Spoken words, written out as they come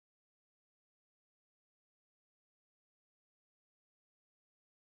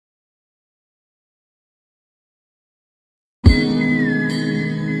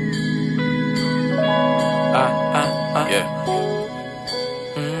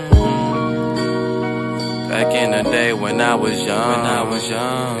Back in the day when I was young,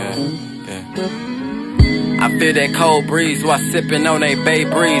 I feel that cold breeze while sipping on a Bay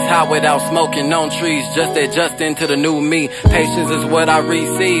Breeze. Hot without smoking on trees, just adjusting to the new me. Patience is what I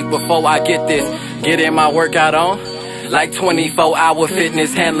receive before I get this. Getting my workout on like 24-hour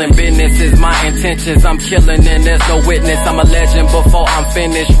fitness, handling business is my intentions. I'm killing and there's no witness. I'm a legend before I'm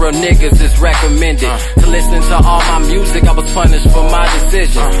finished. Real niggas is recommended to listen to all my music. I was punished for my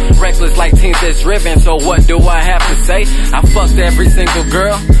decisions. Reckless like teens that's driven, so what do I have to say? I fucked every single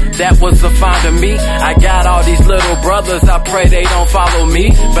girl that was a find of me. I got all these little brothers, I pray they don't follow me,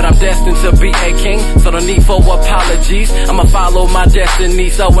 but I'm destined to be a king, so no need for apologies. I'ma follow my destiny,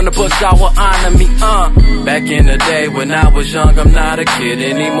 so in the books y'all will honor me. Back in the day when I was young, I'm not a kid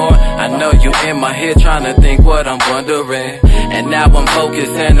anymore. I know you in my head trying to think what I'm wondering, and now I'm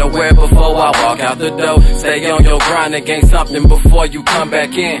focused and aware before I walk out the door. Stay on your grind and gain something before you come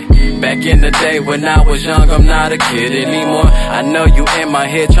back in. Back in the day when I was young, I'm not a kid anymore. I know you in my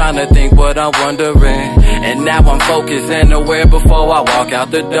head trying to think what I'm wondering, and now I'm focused and aware before I walk out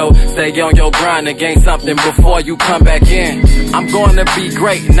the door. Stay on your grind and gain something before you come back in. I'm gonna be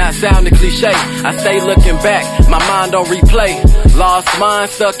great, not sounding cliche. I stay looking back, my mind on replay. Lost mind,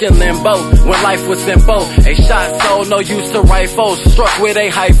 stuck in limbo when life was simple. A shot soul, no use to rifle. Struck with a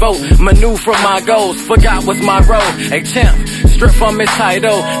high vote, maneuver my goals. Forgot what's my role, a champ, stripped from its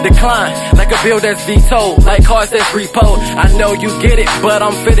title. Decline, like a bill that's vetoed, like cars that's repoed. I know you get it, but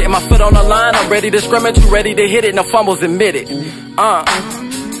I'm fitted. My foot on the line, I'm ready to scrim it, you ready to hit it. No fumbles admitted.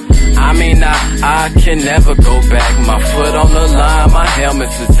 I mean, I can never go back. My foot on the line, my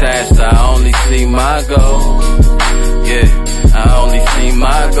helmet's attached. I only see my goal. Yeah, I only see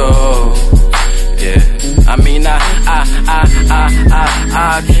my goal. Yeah, I mean, I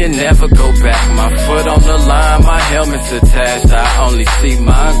can never go back. My foot on the line, my helmet's attached. I only see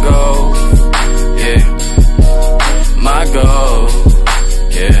my goal. Yeah, my goal.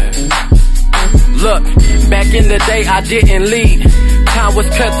 Yeah. Look, back in the day I didn't lead. Time was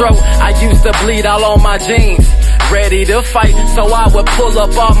cutthroat, I used to bleed all on my jeans. Ready to fight, so I would pull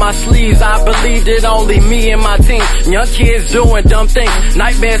up all my sleeves. I believed it only me and my team. Young kids doing dumb things,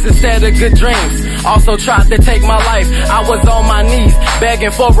 nightmares instead of good dreams. Also tried to take my life, I was on my knees,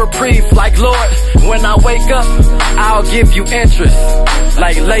 begging for reprieve. Like, Lord, when I wake up, I'll give you interest,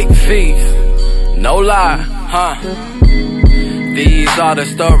 like late fees. No lie, These are the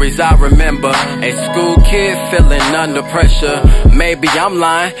stories I remember. A school kid feeling under pressure. Maybe I'm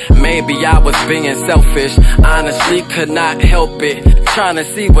lying, maybe I was being selfish. Honestly, could not help it. Trying to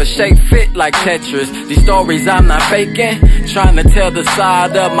see what shape fit like Tetris. These stories I'm not faking. Trying to tell the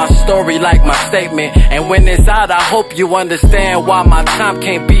side of my story like my statement. And when it's out, I hope you understand why my time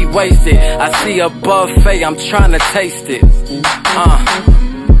can't be wasted. I see a buffet, I'm trying to taste it.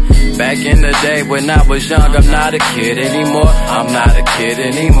 Back in the day when I was young, I'm not a kid anymore. I'm not a kid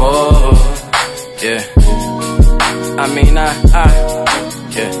anymore. Yeah. I mean,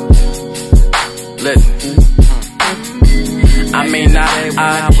 yeah. Listen. I mean,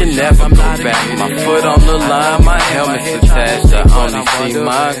 I can never go back. My foot on the line, my helmet's attached. I only see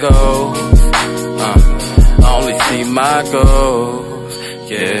my goals. I only see my goals.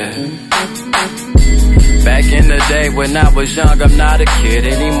 Yeah. Back in the day when I was young, I'm not a kid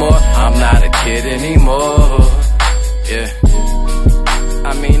anymore. I'm not a kid anymore.